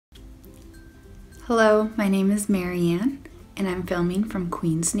Hello, my name is Marianne and I'm filming from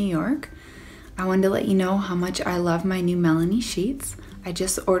Queens, New York. I wanted to let you know how much I love my new Mellanni sheets. I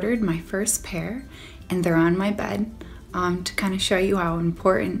just ordered my first pair and they're on my bed. To kind of show you how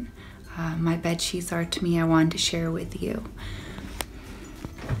important my bed sheets are to me, I wanted to share with you.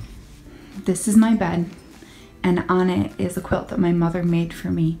 This is my bed, and on it is a quilt that my mother made for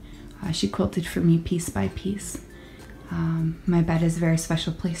me. She quilted for me piece by piece. My bed is a very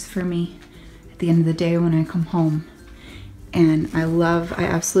special place for me at the end of the day when I come home. And I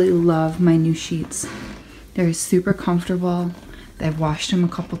absolutely love my new sheets. They're super comfortable. I've washed them a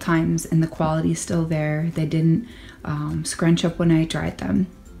couple times and the quality is still there. They didn't scrunch up when I dried them.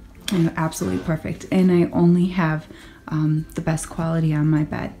 And they're absolutely perfect. And I only have the best quality on my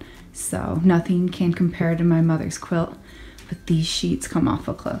bed. So nothing can compare to my mother's quilt, but these sheets come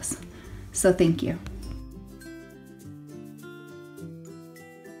awful close. So thank you.